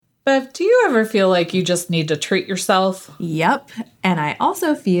Bev, do you ever feel like you just need to treat yourself? Yep. And I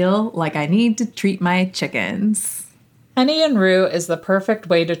also feel like I need to treat my chickens. Henny and Rue is the perfect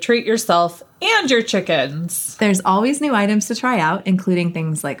way to treat yourself and your chickens. There's always new items to try out, including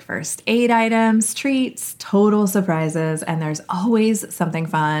things like first aid items, treats, total surprises, and there's always something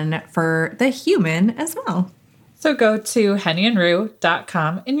fun for the human as well. So go to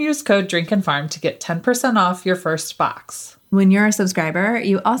hennyandrue.com and use code DRINKANDFARM to get 10% off your first box. When you're a subscriber,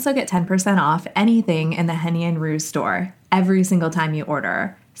 you also get 10% off anything in the Henny and Rue store every single time you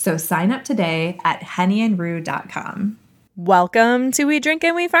order. So sign up today at hennyandrue.com. Welcome to We Drink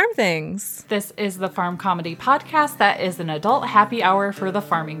and We Farm Things. This is the farm comedy podcast that is an adult happy hour for the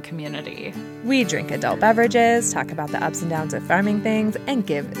farming community. We drink adult beverages, talk about the ups and downs of farming things, and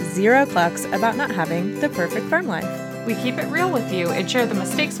give zero clucks about not having the perfect farm life. We keep it real with you and share the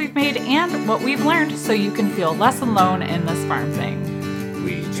mistakes we've made and what we've learned so you can feel less alone in this farm thing.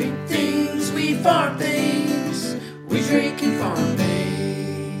 We drink things, we farm things, we drink and farm things.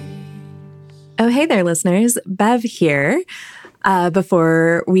 Oh, hey there, listeners. Bev here.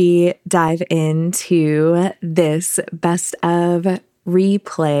 Before we dive into this best of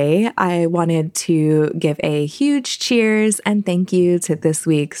replay, I wanted to give a huge cheers and thank you to this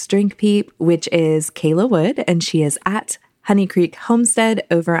week's Drink Peep, which is Kayla Wood, and she is at Honey Creek Homestead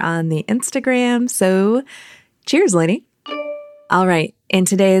over on the Instagram. So cheers, lady. All right. In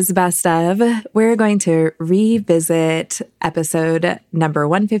today's best of, we're going to revisit episode number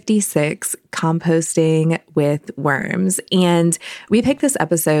 156, Composting with Worms. And we picked this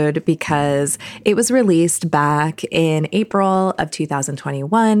episode because it was released back in April of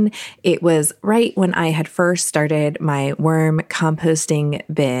 2021. It was right when I had first started my worm composting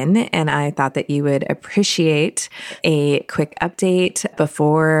bin, and I thought that you would appreciate a quick update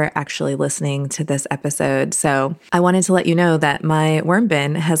before actually listening to this episode. So I wanted to let you know that my worm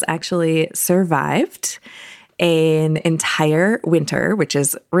bin has actually survived an entire winter, which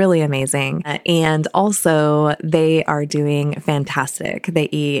is really amazing. And also, they are doing fantastic. They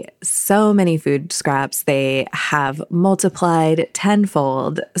eat so many food scraps. They have multiplied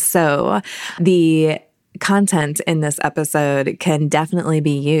tenfold. So the content in this episode can definitely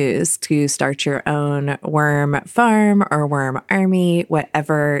be used to start your own worm farm or worm army,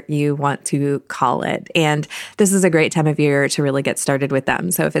 whatever you want to call it. And this is a great time of year to really get started with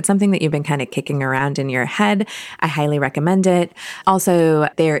them. So if it's something that you've been kind of kicking around in your head, I highly recommend it. Also,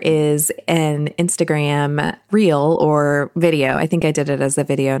 there is an Instagram reel or video. I think I did it as a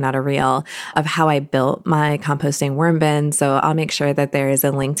video, not a reel, of how I built my composting worm bin. So I'll make sure that there is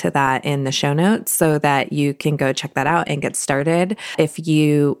a link to that in the show notes so that you can go check that out and get started if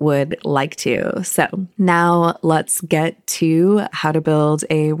you would like to. So now let's get to how to build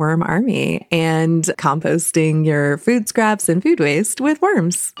a worm army and composting your food scraps and food waste with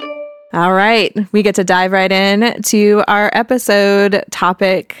worms. All right. We get to dive right in to our episode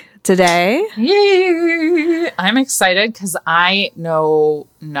topic today. Yay! I'm excited because I know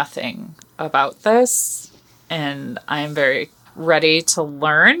nothing about this, and I'm very ready to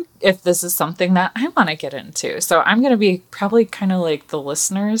learn if this is something that I want to get into. So I'm going to be probably kind of like the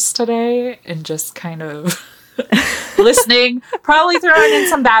listeners today and just kind of listening, probably throwing in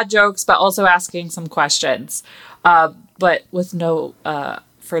some bad jokes, but also asking some questions. But with no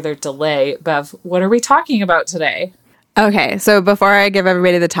further delay, Bev, what are we talking about today? Okay, so before I give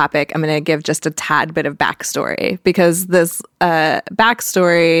everybody the topic, I'm going to give just a tad bit of backstory because this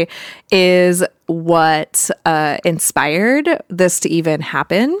backstory is what inspired this to even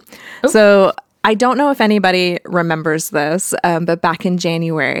happen. Ooh. So I don't know if anybody remembers this, but back in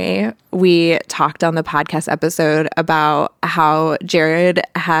January, we talked on the podcast episode about how Jared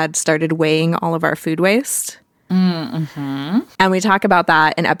had started weighing all of our food waste. Mm-hmm. And we talk about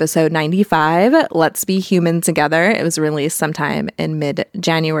that in episode 95, Let's Be Human Together. It was released sometime in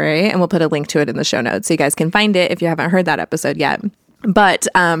mid-January, and we'll put a link to it in the show notes so you guys can find it if you haven't heard that episode yet. But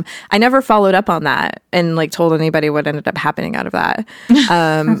I never followed up on that and like told anybody what ended up happening out of that.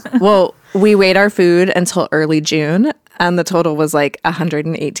 Well, we weighed our food until early June, and the total was like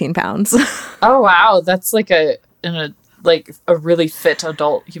 118 pounds. Oh, wow. That's like a really fit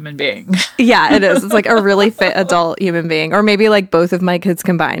adult human being. Yeah, it is. It's like a really fit adult human being. Or maybe like both of my kids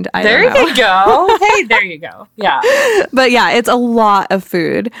combined. There you go. Hey, there you go. Yeah. But yeah, it's a lot of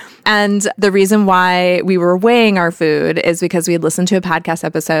food. And the reason why we were weighing our food is because we had listened to a podcast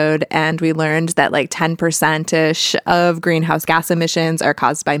episode and we learned that like 10%-ish of greenhouse gas emissions are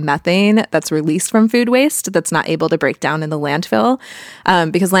caused by methane that's released from food waste that's not able to break down in the landfill.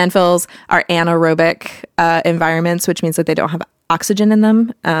 Because landfills are anaerobic environments, which means that they don't have oxygen in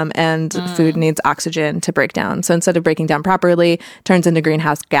them, and food needs oxygen to break down. So instead of breaking down properly, it turns into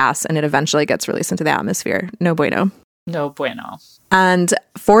greenhouse gas and it eventually gets released into the atmosphere. No bueno. No bueno. And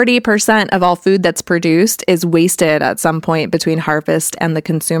 40% of all food that's produced is wasted at some point between harvest and the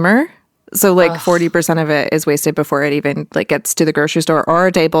consumer. So 40% of it is wasted before it even gets to the grocery store or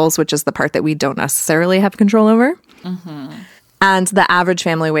our tables, which is the part that we don't necessarily have control over. And the average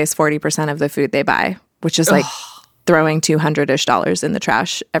family wastes 40% of the food they buy, which is throwing $200-ish in the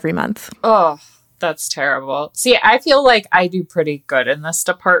trash every month. Oh, that's terrible. See, I feel like I do pretty good in this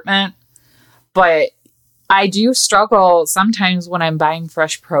department, but I do struggle sometimes when I'm buying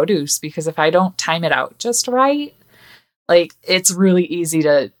fresh produce because if I don't time it out just right, it's really easy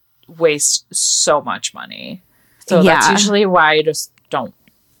to waste so much money. So that's usually why I just don't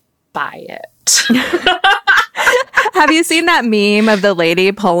buy it. Have you seen that meme of the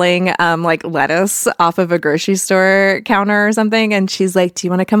lady pulling lettuce off of a grocery store counter or something? And she's like, do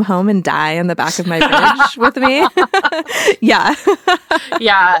you want to come home and die in the back of my fridge with me? Yeah.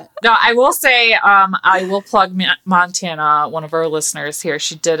 Yeah. No, I will say, I will plug Montana, one of our listeners here.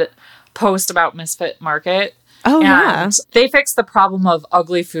 She did post about Misfit Market. Oh, yeah. They fixed the problem of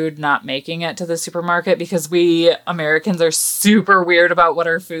ugly food not making it to the supermarket because we Americans are super weird about what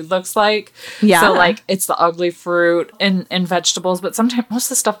our food looks like. Yeah. So, it's the ugly fruit and vegetables, but sometimes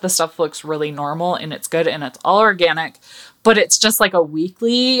most of the stuff looks really normal and it's good and it's all organic, but it's just a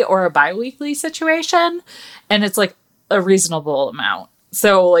weekly or a bi-weekly situation and it's a reasonable amount.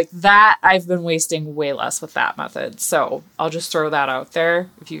 So that I've been wasting way less with that method. So I'll just throw that out there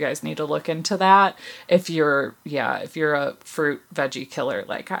if you guys need to look into that. If you're a fruit veggie killer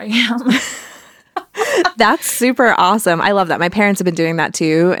like I am. That's super awesome. I love that. My parents have been doing that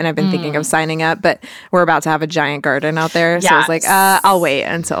too. And I've been thinking of signing up, but we're about to have a giant garden out there. So I was like, I'll wait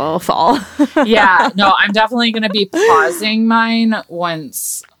until fall. Yeah, no, I'm definitely going to be pausing mine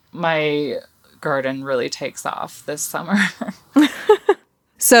once my garden really takes off this summer.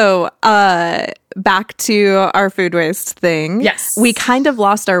 So, back to our food waste thing. Yes. We kind of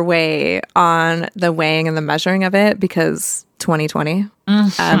lost our way on the weighing and the measuring of it because 2020.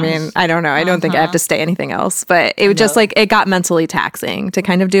 I mean, I don't know. I don't think I have to say anything else, but it was just it got mentally taxing to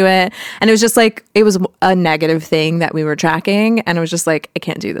kind of do it. And it was just it was a negative thing that we were tracking. And it was just I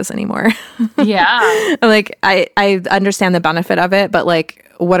can't do this anymore. Yeah. I understand the benefit of it, but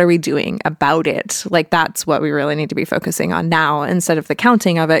what are we doing about it? That's what we really need to be focusing on now instead of the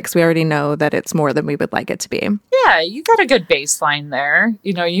counting of it, because we already know that it's more than we would like it to be. Yeah, you got a good baseline there.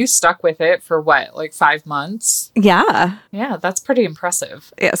 You stuck with it for what, 5 months? Yeah. Yeah, that's pretty impressive.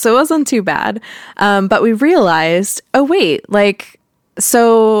 Yeah, so it wasn't too bad. But we realized, oh, wait,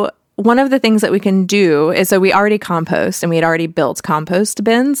 so one of the things that we can do is, so we already compost and we had already built compost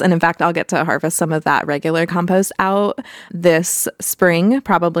bins. And in fact, I'll get to harvest some of that regular compost out this spring,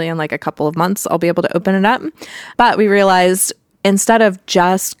 probably in a couple of months, I'll be able to open it up. But we realized instead of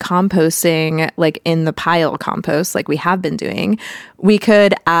just composting in the pile compost like we have been doing, we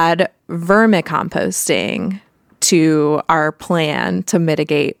could add vermicomposting to our plan to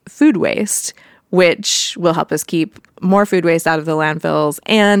mitigate food waste, which will help us keep more food waste out of the landfills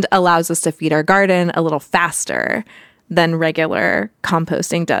and allows us to feed our garden a little faster than regular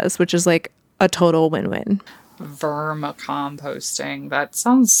composting does, which is a total win-win. Vermicomposting. That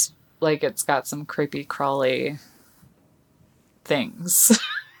sounds like it's got some creepy crawly things.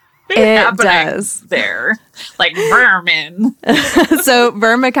 It does. There. Vermin. So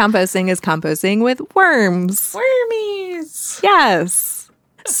vermicomposting is composting with worms. Wormies. Yes.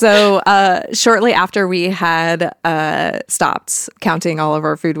 So shortly after we had stopped counting all of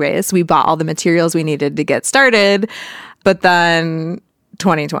our food waste, we bought all the materials we needed to get started. But then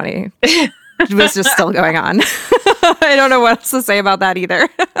 2020 was just still going on. I don't know what else to say about that either.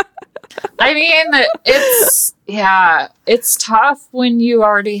 I mean, it's tough when you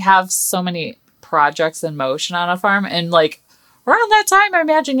already have so many projects in motion on a farm. And around that time, I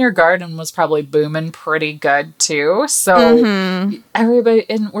imagine your garden was probably booming pretty good too. So everybody,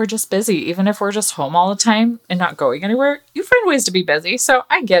 and we're just busy. Even if we're just home all the time and not going anywhere, you find ways to be busy. So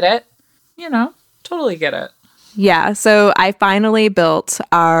I get it. Totally get it. Yeah, so I finally built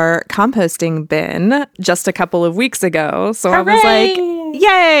our composting bin just a couple of weeks ago. So Hooray! I was like,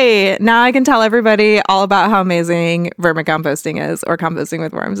 yay! Now I can tell everybody all about how amazing vermicomposting is, or composting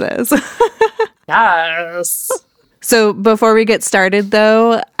with worms is. Yes. So before we get started,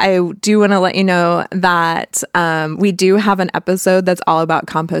 though, I do want to let you know that we do have an episode that's all about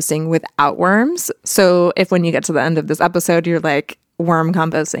composting without worms. So if when you get to the end of this episode, you're like, worm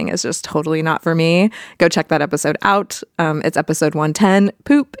composting is just totally not for me, go check that episode out. It's episode 110.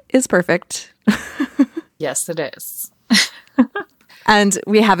 Poop is perfect. Yes, it is. And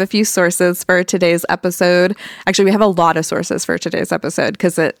we have a few sources for today's episode. Actually, we have a lot of sources for today's episode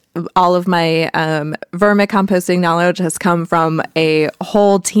because all of my vermicomposting knowledge has come from a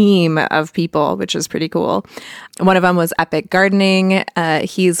whole team of people, which is pretty cool. One of them was Epic Gardening.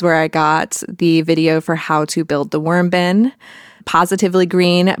 He's where I got the video for how to build the worm bin. Positively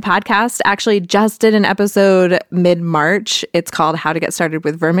Green podcast actually just did an episode mid-March. It's called How to Get Started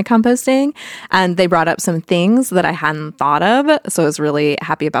with Vermicomposting. And they brought up some things that I hadn't thought of. So I was really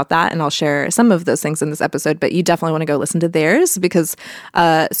happy about that. And I'll share some of those things in this episode. But you definitely want to go listen to theirs because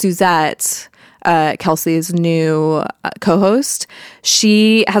Suzette, Kelsey's new co-host,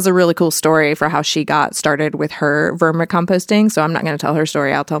 she has a really cool story for how she got started with her vermicomposting. So I'm not going to tell her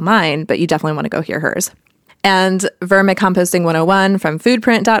story. I'll tell mine. But you definitely want to go hear hers. And Vermicomposting 101 from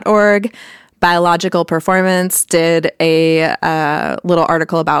foodprint.org. Biological Performance did a little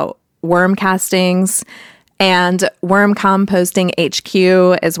article about worm castings. And Worm Composting HQ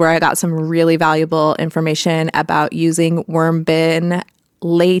is where I got some really valuable information about using worm bin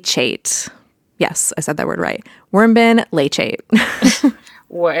leachate. Yes, I said that word right. Worm bin leachate.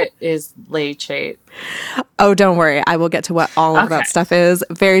 What is leachate? Oh, don't worry. I will get to what all of that stuff is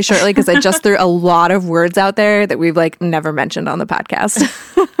very shortly because I just threw a lot of words out there that we've never mentioned on the podcast.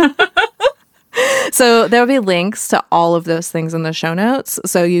 So there'll be links to all of those things in the show notes.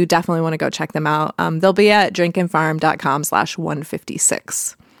 So you definitely want to go check them out. They'll be at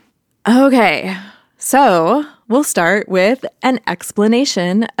drinkandfarm.com/156. Okay. So we'll start with an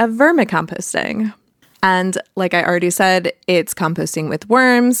explanation of vermicomposting. And like I already said, it's composting with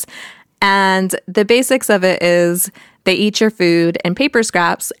worms. And the basics of it is they eat your food and paper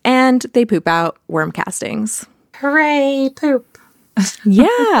scraps and they poop out worm castings. Hooray, poop.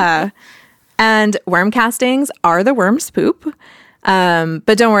 Yeah. And worm castings are the worm's poop.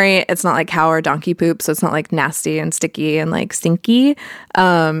 But don't worry, it's not like cow or donkey poop, so it's not nasty and sticky and stinky.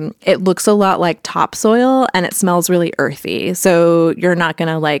 It looks a lot like topsoil and it smells really earthy. So you're not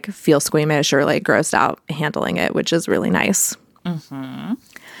gonna feel squeamish or grossed out handling it, which is really nice. Mm-hmm.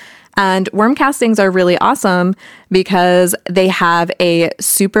 And worm castings are really awesome because they have a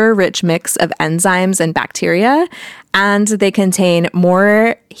super rich mix of enzymes and bacteria, and they contain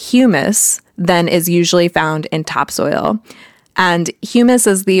more humus than is usually found in topsoil. And humus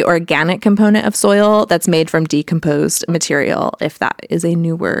is the organic component of soil that's made from decomposed material, if that is a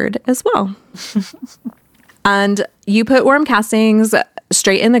new word as well. And you put worm castings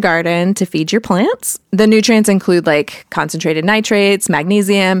straight in the garden to feed your plants. The nutrients include concentrated nitrates,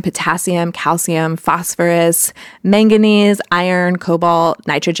 magnesium, potassium, calcium, phosphorus, manganese, iron, cobalt,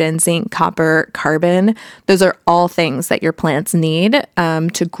 nitrogen, zinc, copper, carbon. Those are all things that your plants need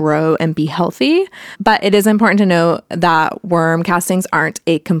to grow and be healthy. But it is important to note that worm castings aren't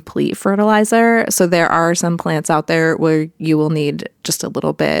a complete fertilizer. So there are some plants out there where you will need just a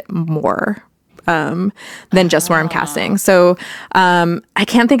little bit more than just worm casting. So I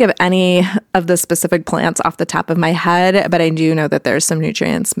can't think of any of the specific plants off the top of my head, but I do know that there's some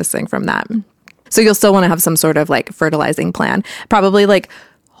nutrients missing from that. So you'll still want to have some sort of fertilizing plan. Probably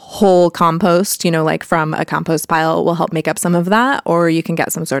whole compost, from a compost pile will help make up some of that, or you can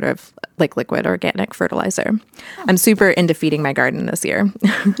get some sort of liquid organic fertilizer. I'm super into feeding my garden this year.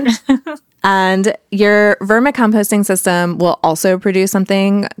 And your vermicomposting system will also produce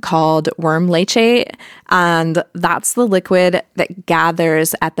something called worm leachate, and that's the liquid that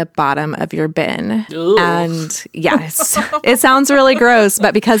gathers at the bottom of your bin. Ooh. And yes, it sounds really gross,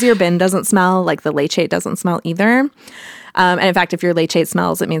 but because your bin doesn't smell, the leachate doesn't smell either. And in fact, if your leachate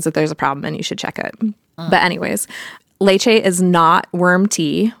smells, it means that there's a problem and you should check it. But anyways, leachate is not worm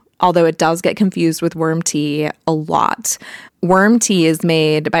tea, although it does get confused with worm tea a lot. Worm tea is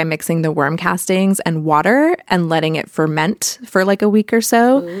made by mixing the worm castings and water and letting it ferment for a week or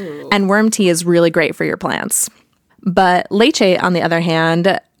so. Ooh. And worm tea is really great for your plants. But leachate, on the other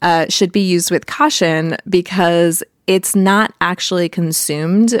hand, should be used with caution because it's not actually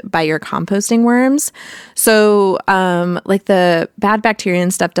consumed by your composting worms. So the bad bacteria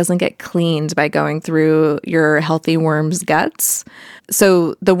and stuff doesn't get cleaned by going through your healthy worm's guts.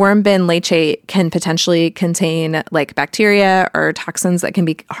 So the worm bin leachate can potentially contain bacteria or toxins that can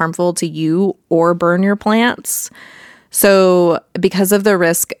be harmful to you or burn your plants. So because of the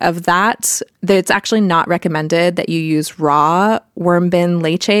risk of that, it's actually not recommended that you use raw worm bin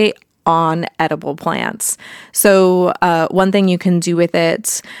leachate on edible plants. So one thing you can do with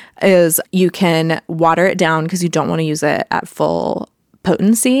it is you can water it down because you don't want to use it at full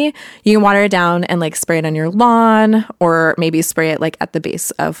potency, you can water it down and like spray it on your lawn, or maybe spray it like at the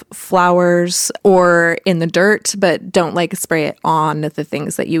base of flowers or in the dirt, but don't like spray it on the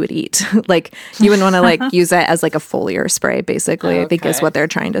things that you would eat. Like you wouldn't want to like use it as like a foliar spray, basically, I think is what they're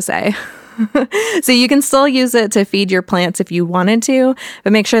trying to say. So you can still use it to feed your plants if you wanted to,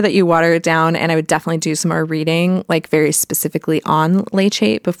 but make sure that you water it down. And I would definitely do some more reading, like very specifically on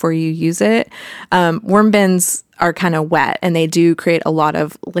leachate before you use it. Worm bins are kind of wet and they do create a lot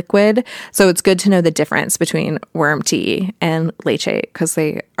of liquid. So it's good to know the difference between worm tea and leachate because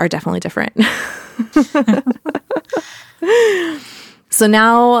they are definitely different. So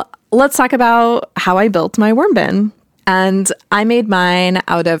now let's talk about how I built my worm bin. And I made mine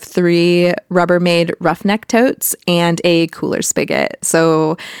out of 3 Rubbermaid roughneck totes and a cooler spigot.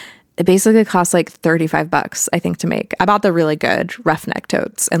 So it basically costs like $35, I think, to make. I bought the really good roughneck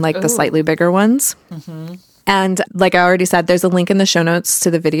totes and like the slightly bigger ones. Mm-hmm. And like I already said, there's a link in the show notes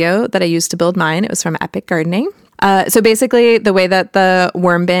to the video that I used to build mine. It was from Epic Gardening. So basically the way that the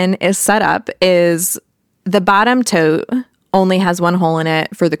worm bin is set up is the bottom tote only has one hole in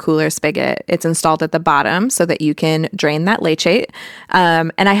it for the cooler spigot. It's installed at the bottom so that you can drain that leachate.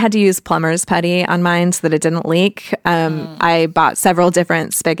 And I had to use plumber's putty on mine so that it didn't leak. I bought several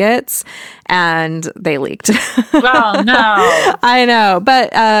different spigots and they leaked. Oh, no. I know.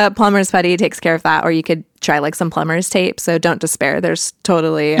 But plumber's putty takes care of that, or you could try like some plumber's tape. So don't despair. There's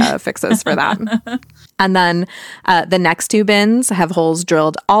totally fixes for that. And then the next 2 bins have holes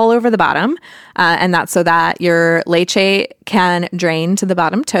drilled all over the bottom. And that's so that your leachate can drain to the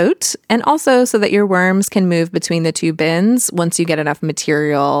bottom tote, and also so that your worms can move between the 2 bins once you get enough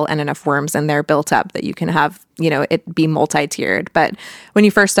material and enough worms in there built up that you can have, you know, it be multi-tiered. But when you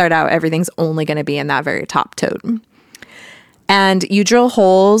first start out, everything's only going to be in that very top tote. And you drill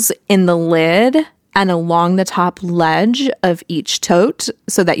holes in the lid and along the top ledge of each tote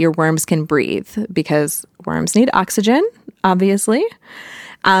so that your worms can breathe, because worms need oxygen, obviously.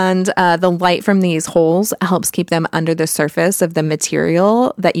 And the light from these holes helps keep them under the surface of the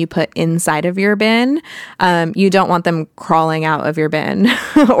material that you put inside of your bin. You don't want them crawling out of your bin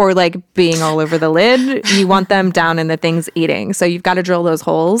or like being all over the lid. You want them down in the things eating. So you've got to drill those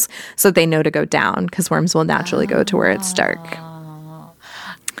holes so they know to go down, because worms will naturally go to where it's dark.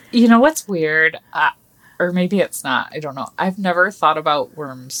 You know what's weird? Or maybe it's not. I don't know. I've never thought about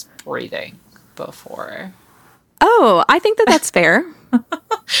worms breathing before. Oh, I think that that's fair.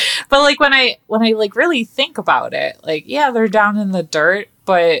 But like when I like really think about it, like, yeah, they're down in the dirt,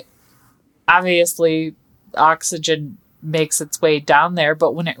 but obviously oxygen makes its way down there.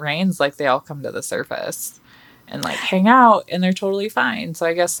 But when it rains, like they all come to the surface and like hang out and they're totally fine. So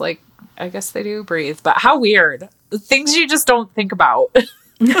I guess they do breathe. But how weird. Things you just don't think about.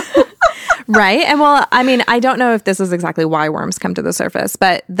 Right. And well, I mean, I don't know if this is exactly why worms come to the surface,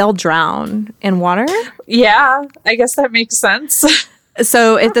 but they'll drown in water. Yeah, I guess that makes sense.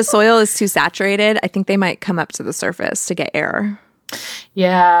 So if the soil is too saturated, I think they might come up to the surface to get air.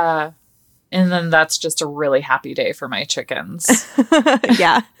 Yeah. And then that's just a really happy day for my chickens.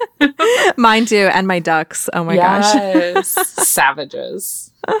 Yeah. Mine too. And my ducks. Oh my gosh.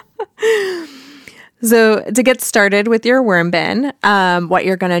 Savages. So to get started with your worm bin, what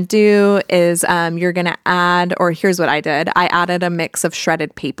you're going to do is you're going to add, or here's what I did. I added a mix of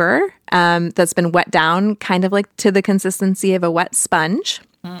shredded paper that's been wet down kind of like to the consistency of a wet sponge.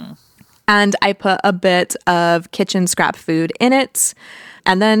 And I put a bit of kitchen scrap food in it,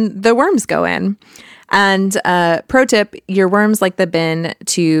 and then the worms go in. And pro tip, your worms like the bin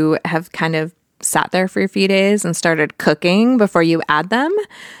to have kind of sat there for a few days and started cooking before you add them.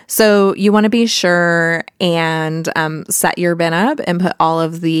 So you want to be sure and set your bin up and put all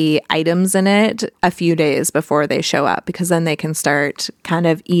of the items in it a few days before they show up, because then they can start kind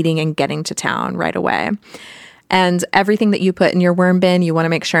of eating and getting to town right away. And everything that you put in your worm bin, you want to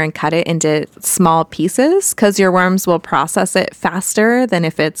make sure and cut it into small pieces, because your worms will process it faster than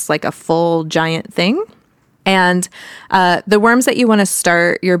if it's like a full giant thing. And the worms that you want to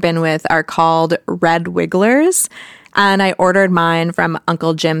start your bin with are called red wigglers. And I ordered mine from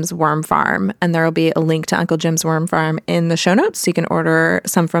Uncle Jim's Worm Farm. And there will be a link to Uncle Jim's Worm Farm in the show notes. So you can order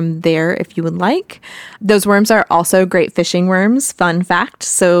some from there if you would like. Those worms are also great fishing worms. Fun fact.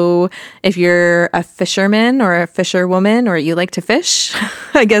 So if you're a fisherman or a fisherwoman, or you like to fish,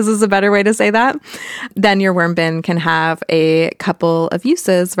 I guess is a better way to say that, then your worm bin can have a couple of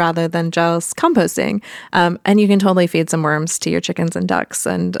uses rather than just composting. And you can totally feed some worms to your chickens and ducks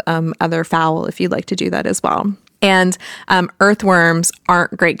and other fowl if you'd like to do that as well. And earthworms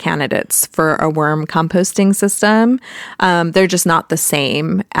aren't great candidates for a worm composting system. They're just not the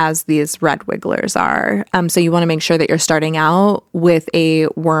same as these red wigglers are. So you want to make sure that you're starting out with a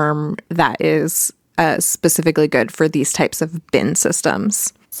worm that is specifically good for these types of bin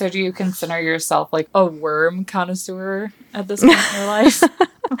systems. So do you consider yourself like a worm connoisseur at this point in your life?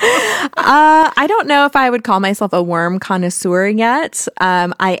 I don't know if I would call myself a worm connoisseur yet.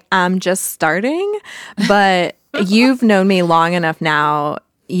 I am just starting, but you've known me long enough now.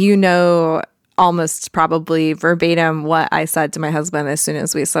 You know almost probably verbatim what I said to my husband as soon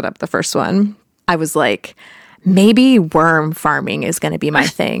as we set up the first one. I was like, maybe worm farming is going to be my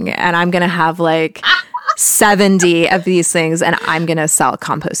thing, and I'm going to have like 70 of these things, and I'm going to sell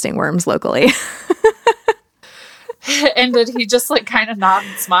composting worms locally. And did he just like kind of nod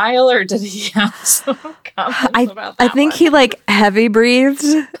and smile, or did he have some comments about that? I think he like heavy breathed,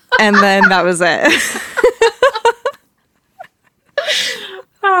 and then that was it.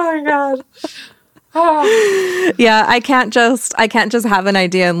 Oh my God. Oh. Yeah, I can't just have an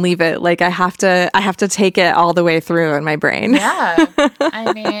idea and leave it. Like I have to take it all the way through in my brain. Yeah.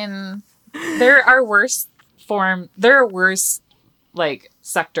 I mean, there are worse like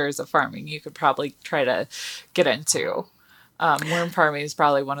sectors of farming you could probably try to get into. Worm farming is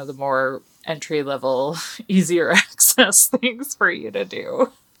probably one of the more entry level, easier access things for you to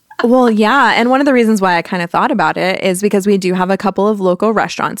do. Well, yeah. And one of the reasons why I kind of thought about it is because we do have a couple of local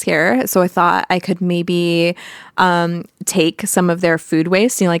restaurants here. So I thought I could maybe take some of their food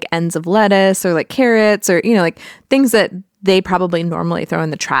waste, like ends of lettuce or like carrots or, like things that they probably normally throw in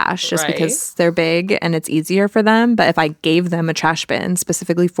the trash just because they're big and it's easier for them. But if I gave them a trash bin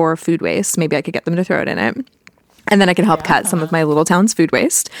specifically for food waste, maybe I could get them to throw it in it. And then I could help cut some of my little town's food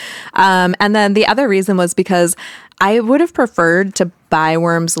waste. And then the other reason was because I would have preferred to buy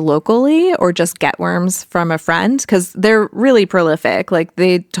worms locally or just get worms from a friend because they're really prolific. Like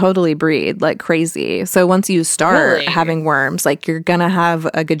they totally breed like crazy. So once you start having worms, like you're going to have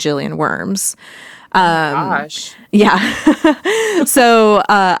a gajillion worms. Gosh. Yeah. So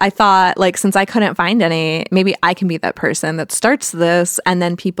I thought, like, since I couldn't find any, maybe I can be that person that starts this and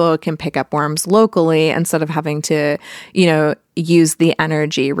then people can pick up worms locally instead of having to, use the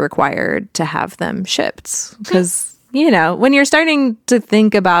energy required to have them shipped. Because, when you're starting to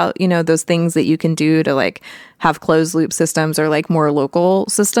think about, those things that you can do to like have closed loop systems or like more local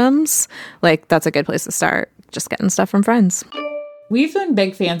systems, like that's a good place to start. Just getting stuff from friends. We've been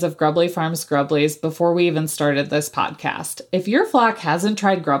big fans of Grubbly Farms Grubblies before we even started this podcast. If your flock hasn't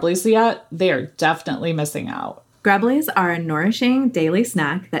tried Grubblies yet, they are definitely missing out. Grubblies are a nourishing daily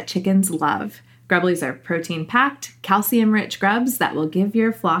snack that chickens love. Grubblies are protein-packed, calcium-rich grubs that will give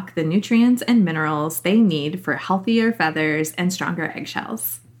your flock the nutrients and minerals they need for healthier feathers and stronger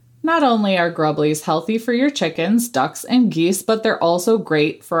eggshells. Not only are Grubblies healthy for your chickens, ducks, and geese, but they're also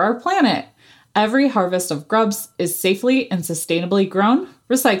great for our planet. Every harvest of grubs is safely and sustainably grown,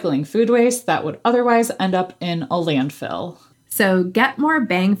 recycling food waste that would otherwise end up in a landfill. So get more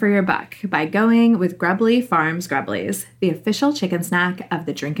bang for your buck by going with Grubbly Farms Grubblies, the official chicken snack of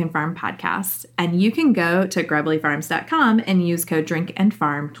the Drink and Farm podcast. And you can go to grubblyfarms.com and use code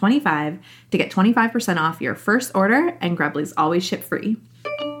DRINKANDFARM25 to get 25% off your first order, and Grubblies always ship free.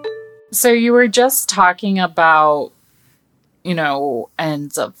 So you were just talking about,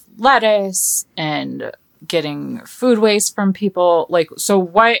 ends of lettuce and getting food waste from people. Like, so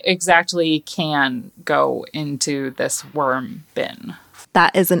what exactly can go into this worm bin?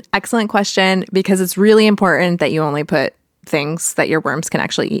 That is an excellent question because it's really important that you only put things that your worms can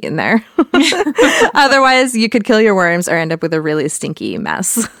actually eat in there. Otherwise, you could kill your worms or end up with a really stinky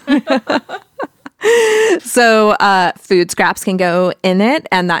mess. So food scraps can go in it,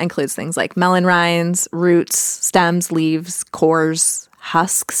 and that includes things like melon rinds, roots, stems, leaves, cores,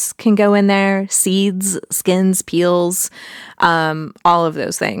 husks can go in there, seeds, skins, peels, all of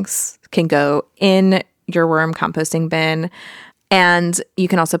those things can go in your worm composting bin. And you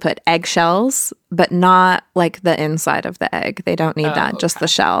can also put eggshells, but not like the inside of the egg. They don't need that, just the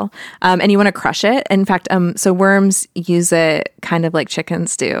shell. And you want to crush it. In fact, so worms use it kind of like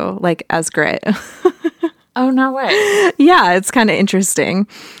chickens do, like as grit. Oh, no way. Yeah, it's kind of interesting.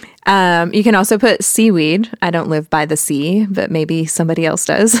 You can also put seaweed. I don't live by the sea, but maybe somebody else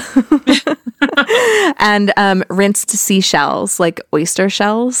does. And rinsed seashells, like oyster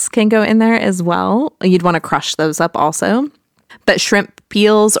shells, can go in there as well. You'd want to crush those up also. But shrimp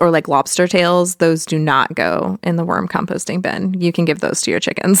peels or like lobster tails, those do not go in the worm composting bin. You can give those to your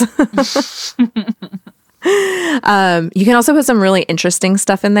chickens. You can also put some really interesting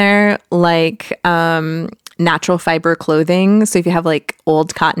stuff in there, like natural fiber clothing. So if you have like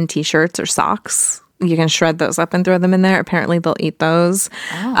old cotton t-shirts or socks, You can shred those up and throw them in there. Apparently they'll eat those.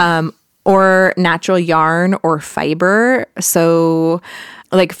 Or natural yarn or fiber. So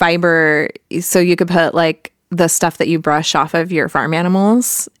like fiber, so you could put like the stuff that you brush off of your farm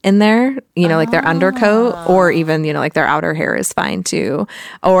animals in there, like their undercoat, or even, like their outer hair is fine too.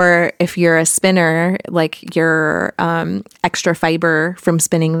 Or if you're a spinner, like your extra fiber from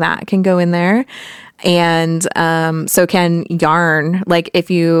spinning that can go in there. And so can yarn, like if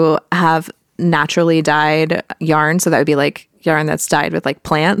you have naturally dyed yarn, so that would be like yarn that's dyed with like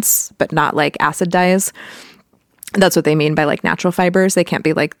plants, but not like acid dyes. That's what they mean by like natural fibers. They can't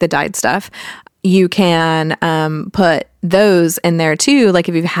be like the dyed stuff. You can put those in there too. Like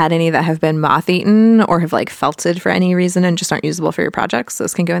if you've had any that have been moth eaten or have like felted for any reason and just aren't usable for your projects,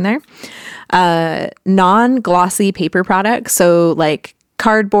 those can go in there. Non-glossy paper products. So like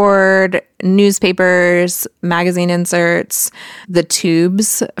cardboard, newspapers, magazine inserts, the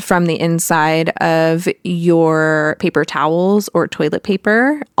tubes from the inside of your paper towels or toilet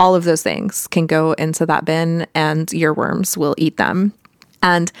paper, all of those things can go into that bin and your worms will eat them.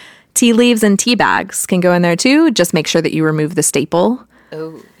 And tea leaves and tea bags can go in there too. Just make sure that you remove the staple.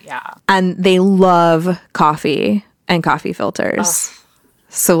 Oh, yeah. And they love coffee and coffee filters. Ugh.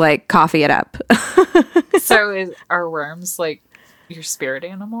 So like coffee it up. So are worms like your spirit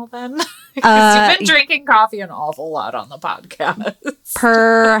animal then? Because you've been drinking coffee an awful lot on the podcast.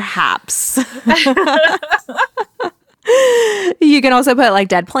 Perhaps. You can also put like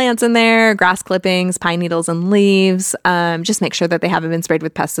dead plants in there, grass clippings, pine needles, and leaves. Just make sure that they haven't been sprayed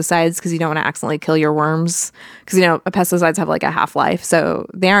with pesticides because you don't want to accidentally kill your worms. Because, pesticides have like a half-life. So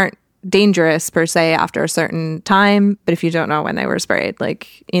they aren't dangerous per se after a certain time. But if you don't know when they were sprayed,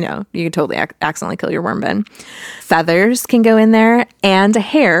 like, you could totally accidentally kill your worm bin. Feathers can go in there and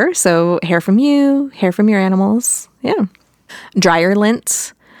hair. So hair from you, hair from your animals. Yeah. Dryer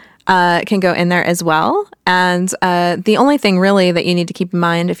lint can go in there as well. And the only thing really that you need to keep in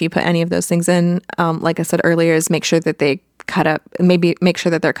mind if you put any of those things in, like I said earlier, is make sure that they cut up, maybe make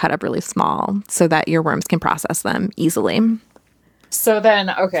sure that they're cut up really small so that your worms can process them easily. So then,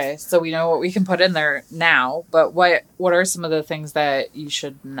 okay, so we know what we can put in there now, but what are some of the things that you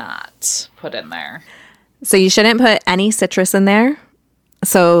should not put in there? So you shouldn't put any citrus in there.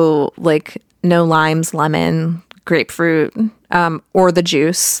 So like no limes, lemon, grapefruit, or the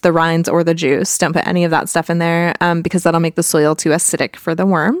juice, the rinds or the juice. Don't put any of that stuff in there because that'll make the soil too acidic for the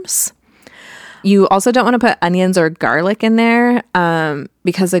worms. You also don't want to put onions or garlic in there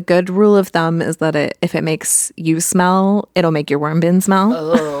because a good rule of thumb is that if it makes you smell, it'll make your worm bin smell.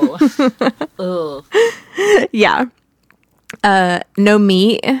 Oh. Yeah. No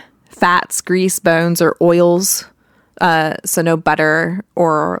meat, fats, grease, bones, or oils. So no butter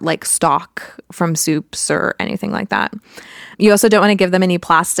or like stock from soups or anything like that. You also don't want to give them any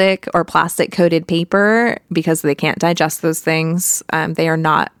plastic or plastic coated paper because they can't digest those things. They are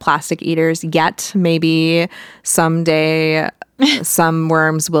not plastic eaters yet. Maybe someday some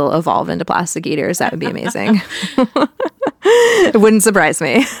worms will evolve into plastic eaters. That would be amazing. It wouldn't surprise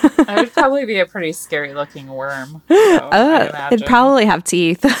me. It would probably be a pretty scary looking worm. It'd probably have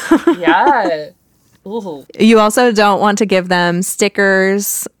teeth. Yeah. Ooh. You also don't want to give them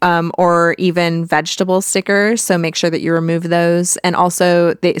stickers or even vegetable stickers. So make sure that you remove those. And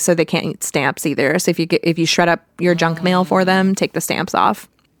also, they can't eat stamps either. So if you shred up your junk mail for them, take the stamps off.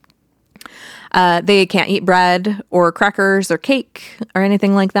 They can't eat bread or crackers or cake or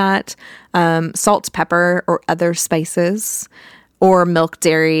anything like that. Salt, pepper, or other spices, or milk,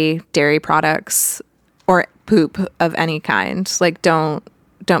 dairy products, or poop of any kind. Like don't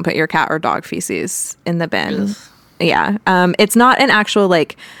put your cat or dog feces in the bin. Ugh. Yeah. It's not an actual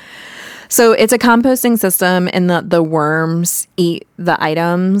so it's a composting system in that the worms eat the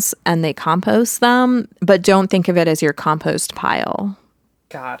items and they compost them, but don't think of it as your compost pile.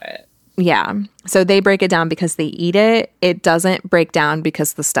 Got it. Yeah. So they break it down because they eat it. It doesn't break down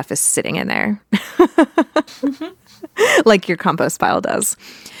because the stuff is sitting in there. Like your compost pile does.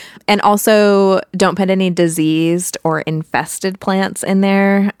 And also, don't put any diseased or infested plants in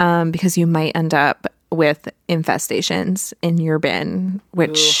there because you might end up with infestations in your bin,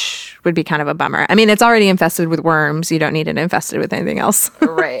 which would be kind of a bummer. I mean, it's already infested with worms. You don't need it infested with anything else.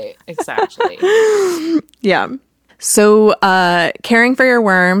 Right. Exactly. Yeah. So caring for your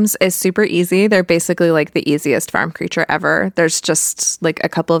worms is super easy. They're basically like the easiest farm creature ever. There's just like a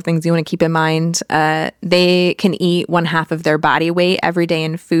couple of things you want to keep in mind. They can eat 1/2 of their body weight every day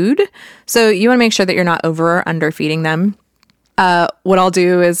in food. So you want to make sure that you're not over or under feeding them. What I'll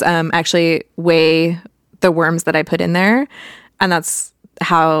do is actually weigh the worms that I put in there. And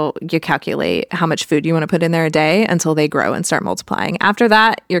how you calculate how much food you want to put in there a day until they grow and start multiplying. After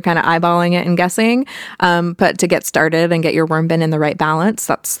that, you're kind of eyeballing it and guessing. But to get started and get your worm bin in the right balance,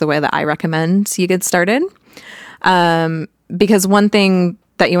 that's the way that I recommend you get started. Because one thing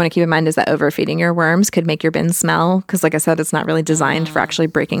that you want to keep in mind is that overfeeding your worms could make your bin smell. Because like I said, it's not really designed for actually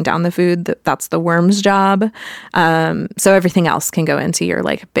breaking down the food. That's the worm's job. So everything else can go into your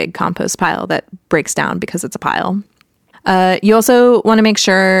like big compost pile that breaks down because it's a pile. You also want to make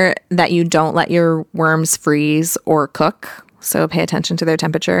sure that you don't let your worms freeze or cook. So pay attention to their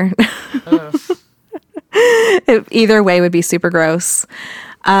temperature. Either way would be super gross.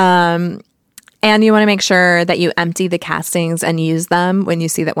 And you want to make sure that you empty the castings and use them when you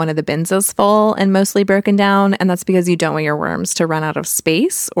see that one of the bins is full and mostly broken down. And that's because you don't want your worms to run out of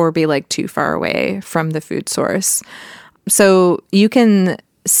space or be like too far away from the food source. So you can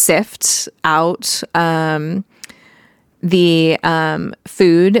sift out the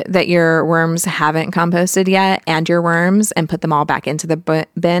food that your worms haven't composted yet and your worms and put them all back into the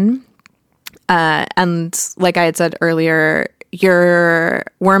bin. And like I had said earlier, your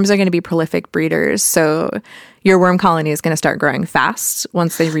worms are going to be prolific breeders. So your worm colony is going to start growing fast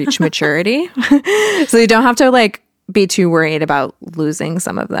once they reach maturity. So you don't have to like be too worried about losing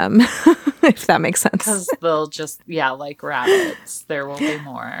some of them, if that makes sense. Because they'll just, like rabbits, there will be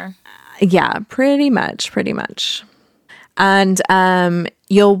more. Yeah, pretty much. And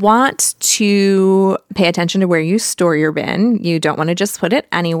you'll want to pay attention to where you store your bin. You don't want to just put it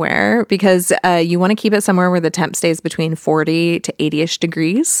anywhere because you want to keep it somewhere where the temp stays between 40 to 80-ish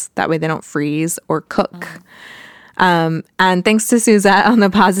degrees. That way they don't freeze or cook. And thanks to Suzette on the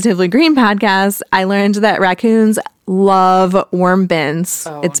Positively Green podcast, I learned that raccoons love worm bins.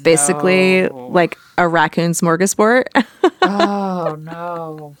 It's basically like a raccoon smorgasbord. Oh,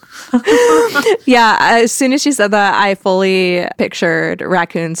 no. Yeah, as soon as she said that, I fully pictured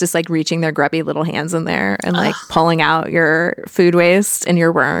raccoons just like reaching their grubby little hands in there and like pulling out your food waste and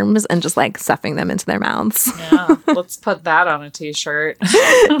your worms and just like stuffing them into their mouths. Yeah, let's put that on a t-shirt.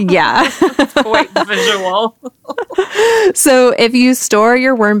 Yeah. Quite visual. So if you store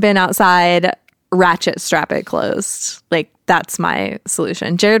your worm bin outside, ratchet strap it closed. Like, that's my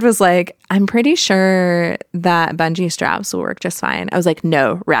solution. Jared was like, I'm pretty sure that bungee straps will work just fine. I was like,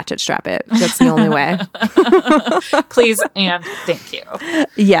 no, ratchet strap it. That's the only way. Please and thank you.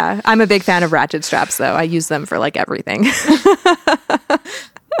 Yeah, I'm a big fan of ratchet straps, though. I use them for like everything.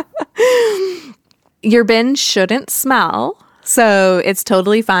 Your bin shouldn't smell. So it's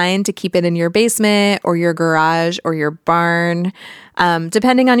totally fine to keep it in your basement or your garage or your barn,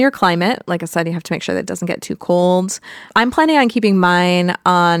 depending on your climate. Like I said, you have to make sure that it doesn't get too cold. I'm planning on keeping mine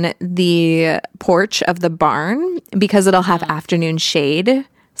on the porch of the barn because it'll have afternoon shade.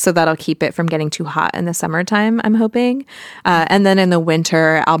 So that'll keep it from getting too hot in the summertime, I'm hoping. And then in the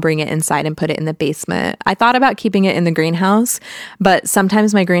winter, I'll bring it inside and put it in the basement. I thought about keeping it in the greenhouse, but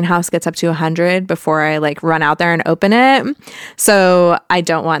sometimes my greenhouse gets up to 100 before I like run out there and open it. So I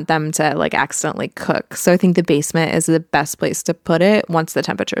don't want them to like accidentally cook. So I think the basement is the best place to put it once the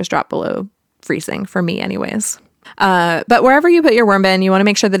temperatures drop below freezing, for me anyways. But wherever you put your worm bin, you want to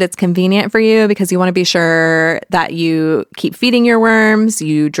make sure that it's convenient for you because you want to be sure that you keep feeding your worms,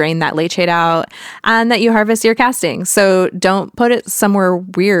 you drain that leachate out, and that you harvest your castings. So don't put it somewhere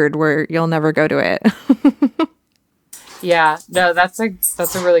weird where you'll never go to it. Yeah, no, that's a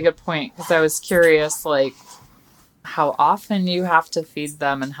really good point because I was curious, like, how often you have to feed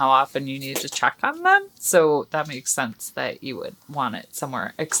them and how often you need to check on them. So that makes sense that you would want it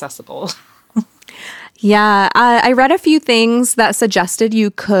somewhere accessible. Yeah, I read a few things that suggested you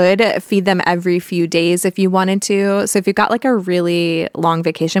could feed them every few days if you wanted to. So if you've got like a really long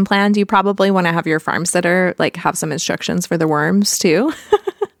vacation planned, you probably want to have your farm sitter like have some instructions for the worms too.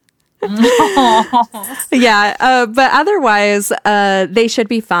 Yeah, but otherwise, they should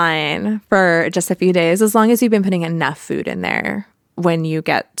be fine for just a few days as long as you've been putting enough food in there when you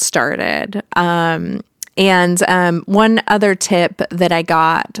get started. And one other tip that I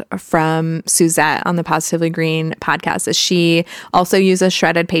got from Suzette on the Positively Green podcast is she also uses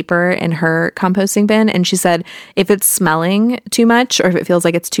shredded paper in her composting bin. And she said, if it's smelling too much or if it feels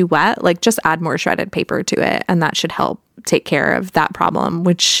like it's too wet, like just add more shredded paper to it. And that should help take care of that problem,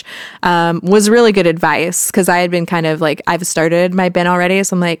 which was really good advice because I had been kind of like, I've started my bin already.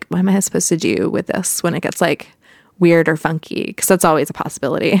 So I'm like, what am I supposed to do with this when it gets like weird or funky? Because that's always a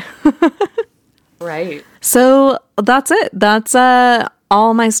possibility. Right. So that's it. That's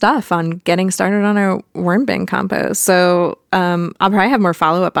all my stuff on getting started on a worm bin compost. So I'll probably have more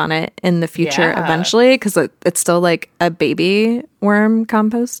follow-up on it in the future eventually because it's still like a baby worm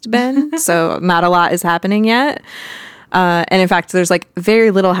compost bin. So not a lot is happening yet. And in fact, there's like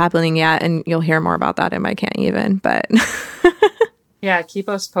very little happening yet, and you'll hear more about that in my Can't Even, but Yeah, keep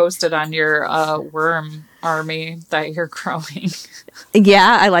us posted on your worm army that you're growing.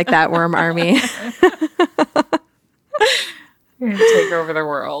 yeah, I like that worm army. You're going to take over the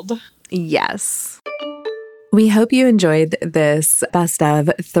world. Yes. We hope you enjoyed this best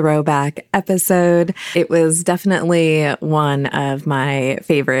of throwback episode. It was definitely one of my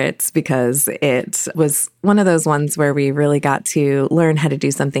favorites because it was one of those ones where we really got to learn how to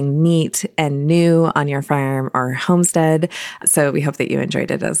do something neat and new on your farm or homestead. So we hope that you enjoyed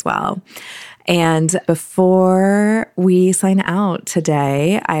it as well. And before we sign out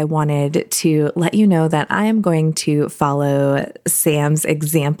today, I wanted to let you know that I am going to follow Sam's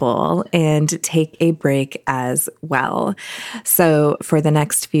example and take a break as well. So for the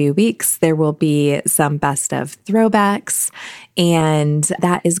next few weeks, there will be some best of throwbacks, and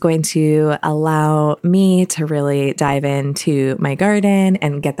that is going to allow me to really dive into my garden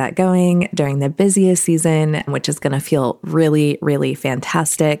and get that going during the busiest season, which is going to feel really, really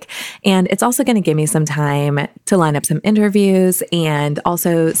fantastic. And it's also going to give me some time to line up some interviews and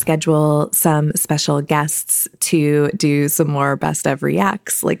also schedule some special guests to do some more best of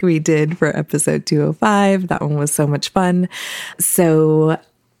reacts like we did for episode 205. That one was so much fun. So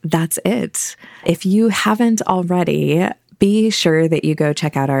that's it. If you haven't already, be sure that you go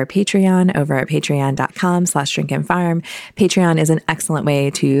check out our Patreon over at patreon.com/drinkandfarm. Patreon is an excellent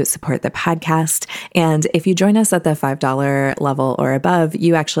way to support the podcast. And if you join us at the $5 level or above,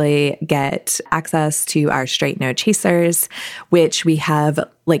 you actually get access to our Straight No Chasers, which we have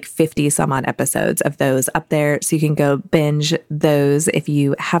like 50 some odd episodes of those up there. So you can go binge those if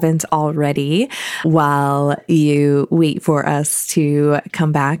you haven't already while you wait for us to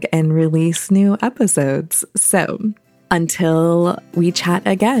come back and release new episodes. So until we chat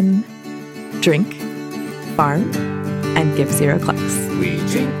again, drink, farm, and give 0 clucks. We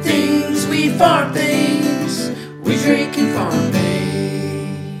drink things, we farm things, we drink and farm things.